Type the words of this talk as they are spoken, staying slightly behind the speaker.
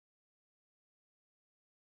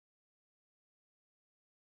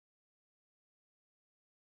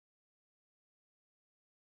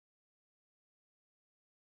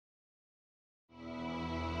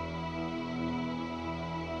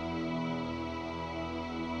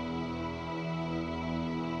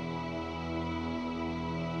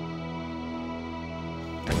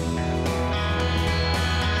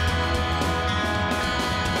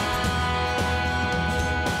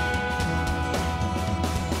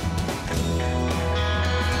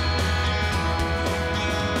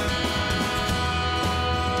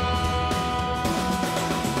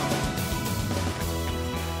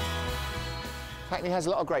Hackney has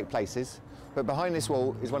a lot of great places, but behind this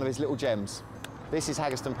wall is one of its little gems. This is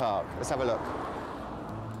Haggerston Park. Let's have a look.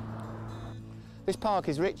 This park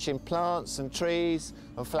is rich in plants and trees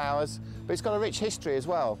and flowers, but it's got a rich history as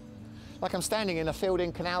well. Like I'm standing in a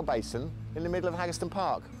filled-in canal basin in the middle of Haggerston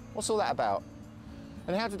Park. What's all that about?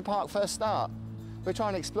 And how did the park first start? We're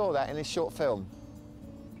trying to explore that in this short film.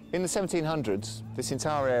 In the 1700s, this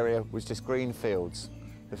entire area was just green fields.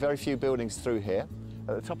 There were very few buildings through here.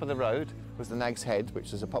 At the top of the road was the Nag's Head,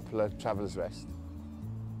 which was a popular traveller's rest.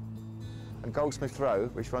 And Goldsmith Row,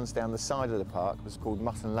 which runs down the side of the park, was called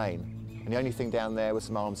Mutton Lane. And the only thing down there was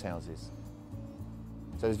some almshouses.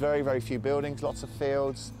 So there's very, very few buildings, lots of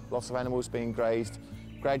fields, lots of animals being grazed.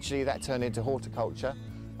 Gradually that turned into horticulture,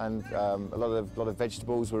 and a lot of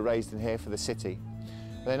vegetables were raised in here for the city.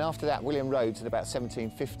 And then after that, William Rhodes in about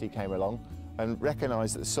 1750 came along and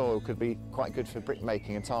recognised that the soil could be quite good for brick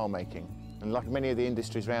making and tile making. And like many of the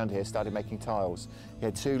industries around here, started making tiles. He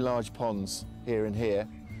had two large ponds here and here,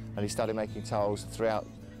 and he started making tiles throughout.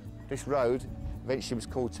 This road eventually was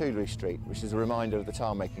called Tuileries Street, which is a reminder of the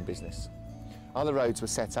tile making business. Other roads were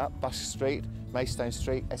set up, Busk Street, Maidstone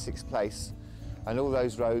Street, Essex Place, and all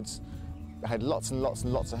those roads had lots and lots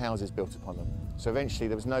and lots of houses built upon them. So eventually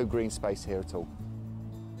there was no green space here at all.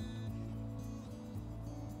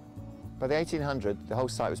 By the 1800s, the whole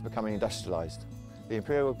site was becoming industrialised. The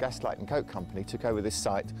Imperial Gas Light and Coke Company took over this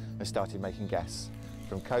site and started making gas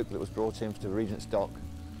from coke that was brought in to the Regent's Dock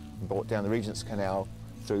and brought down the Regent's Canal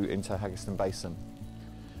through into Haggerston Basin.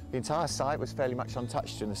 The entire site was fairly much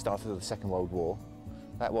untouched during the start of the Second World War.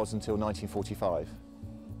 That was until 1945.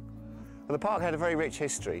 Well, the park had a very rich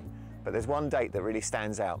history, but there's one date that really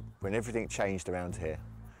stands out when everything changed around here.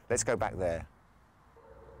 Let's go back there.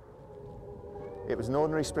 It was an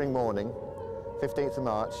ordinary spring morning, 15th of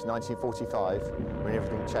March 1945, when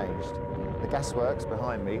everything changed. The gasworks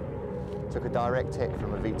behind me took a direct hit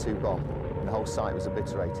from a V2 bomb, and the whole site was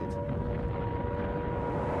obliterated.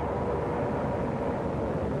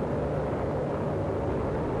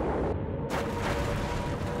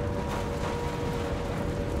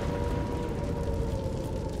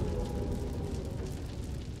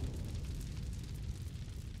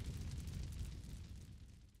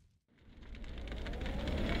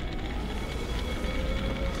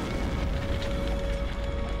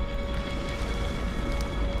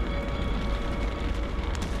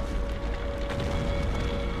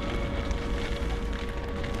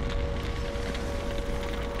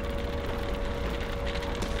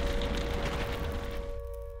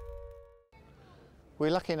 We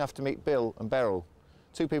were lucky enough to meet Bill and Beryl,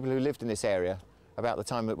 two people who lived in this area about the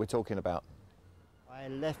time that we're talking about. I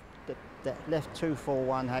left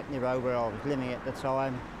 241 Hackney Road, where I was living at the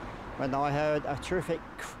time, when I heard a terrific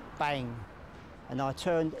bang, and I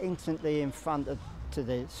turned instantly in front to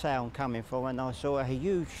the sound coming from, and I saw a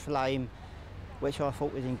huge flame which I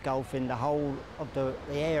thought was engulfing the whole of the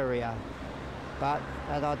area. But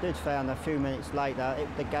as I did find a few minutes later,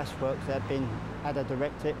 the gasworks had a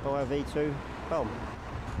direct hit by a V2 bomb.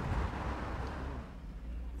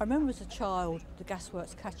 I remember as a child the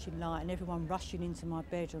gasworks catching light and everyone rushing into my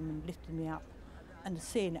bedroom and lifting me up and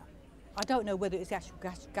seeing it. I don't know whether it was the actual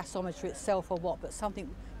gasometer itself or what, but something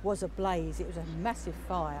was ablaze. It was a massive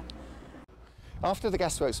fire. After the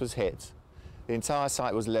gasworks was hit, the entire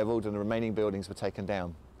site was levelled and the remaining buildings were taken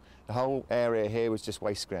down. The whole area here was just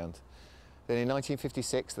waste ground. Then in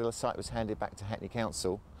 1956 the site was handed back to Hackney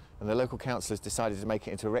Council, and the local councillors decided to make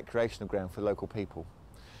it into a recreational ground for local people.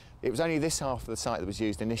 It was only this half of the site that was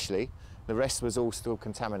used initially, the rest was all still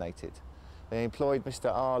contaminated. They employed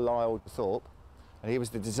Mr. R. Lyle Thorpe, and he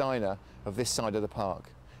was the designer of this side of the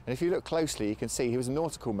park. And if you look closely, you can see he was a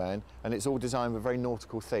nautical man, and it's all designed with a very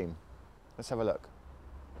nautical theme. Let's have a look.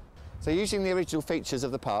 So using the original features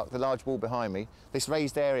of the park, the large wall behind me, this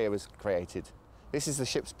raised area was created. This is the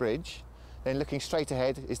ship's bridge, then looking straight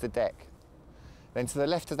ahead is the deck. Then to the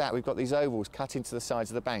left of that, we've got these ovals cut into the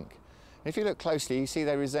sides of the bank. And if you look closely, you see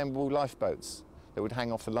they resemble lifeboats that would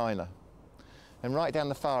hang off the liner. And right down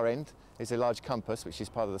the far end is a large compass, which is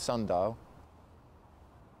part of the sundial.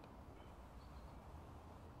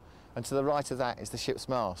 And to the right of that is the ship's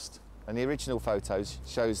mast. And the original photos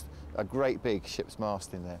shows a great big ship's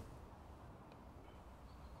mast in there.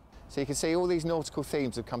 So you can see all these nautical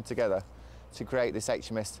themes have come together to create this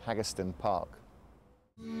HMS Haggerston Park.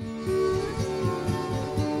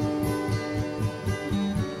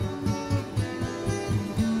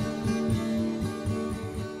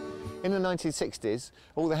 In the 1960s,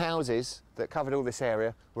 all the houses that covered all this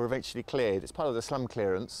area were eventually cleared. It's part of the slum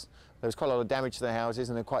clearance. There was quite a lot of damage to the houses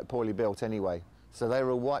and they're quite poorly built anyway. So they were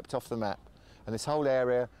all wiped off the map and this whole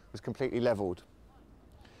area was completely levelled.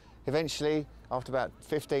 Eventually, After about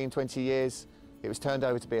 15, 20 years, it was turned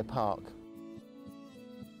over to be a park.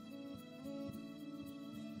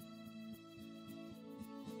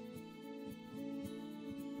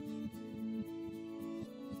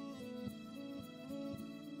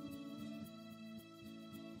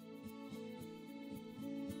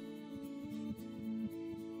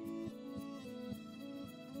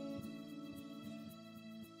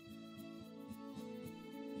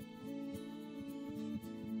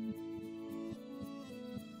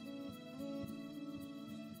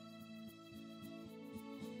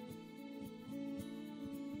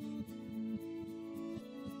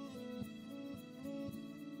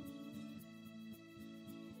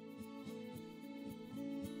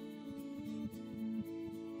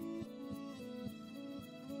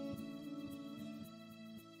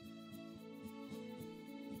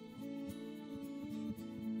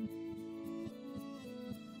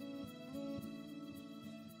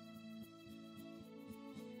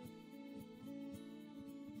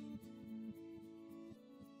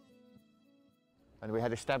 And we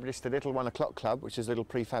had established the little 1 o'clock club, which is a little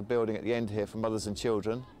prefab building at the end here for mothers and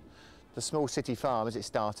children. The small city farm, as it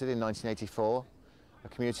started in 1984, a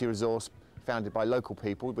community resource founded by local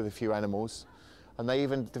people with a few animals. And they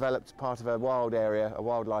even developed part of a wild area, a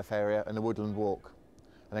wildlife area, and a woodland walk.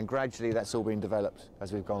 And then gradually that's all been developed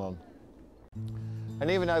as we've gone on.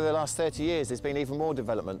 And even over the last 30 years, there's been even more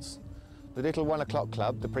developments. The little 1 o'clock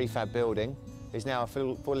club, the prefab building, is now a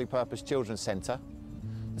fully purposed children's centre.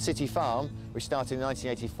 The city farm, which started in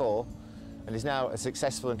 1984 and is now a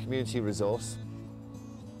successful and community resource,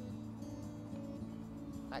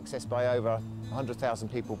 accessed by over 100,000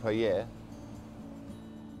 people per year.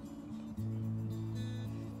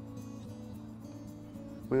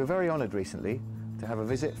 We were very honoured recently to have a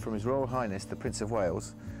visit from His Royal Highness the Prince of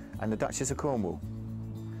Wales and the Duchess of Cornwall.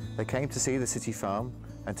 They came to see the city farm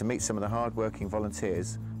and to meet some of the hard-working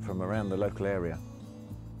volunteers from around the local area.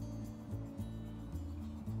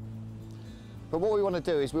 But what we want to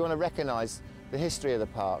do is we want to recognise the history of the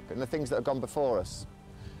park and the things that have gone before us.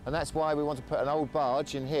 And that's why we want to put an old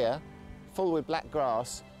barge in here, full with black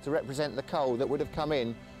grass, to represent the coal that would have come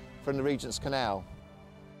in from the Regent's Canal.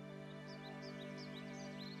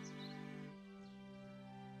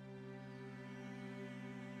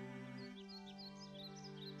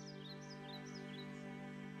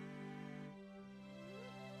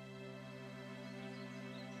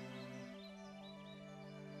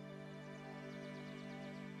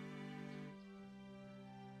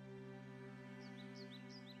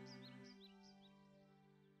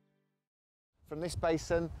 From this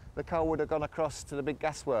basin, the coal would have gone across to the big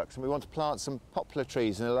gasworks, and we want to plant some poplar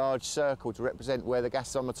trees in a large circle to represent where the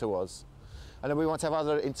gasometer was. And then we want to have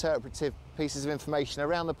other interpretive pieces of information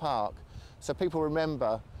around the park so people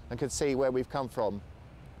remember and can see where we've come from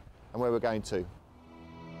and where we're going to.